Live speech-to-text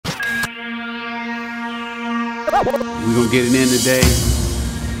We're gonna get it in today.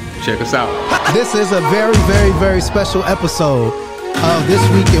 Check us out. This is a very, very, very special episode of This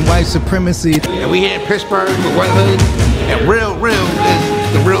Week in White Supremacy. And we here in Pittsburgh with White Hood, and real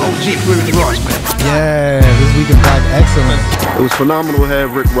is the real OG Freewayrickyross, man. Yeah, This Week in Black Excellence. It was phenomenal to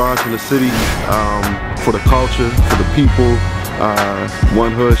have Rick Ross in the city, for the culture, for the people.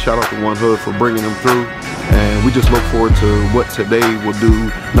 One Hood, shout out to One Hood for bringing them through. And we just look forward to what today will do,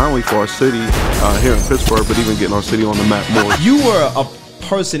 not only for our city here in Pittsburgh, but even getting our city on the map more. You were a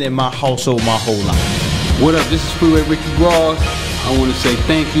person in my household my whole life. What up, this is Freewayrickyross. I want to say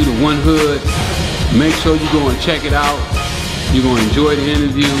thank you to One Hood. Make sure you go and check it out. You're going to enjoy the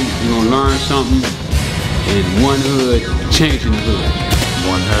interview. You're going to learn something. And One Hood, changing the hood.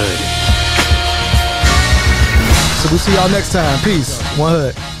 One Hood. So we'll see y'all next time. Peace. One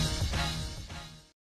Hood.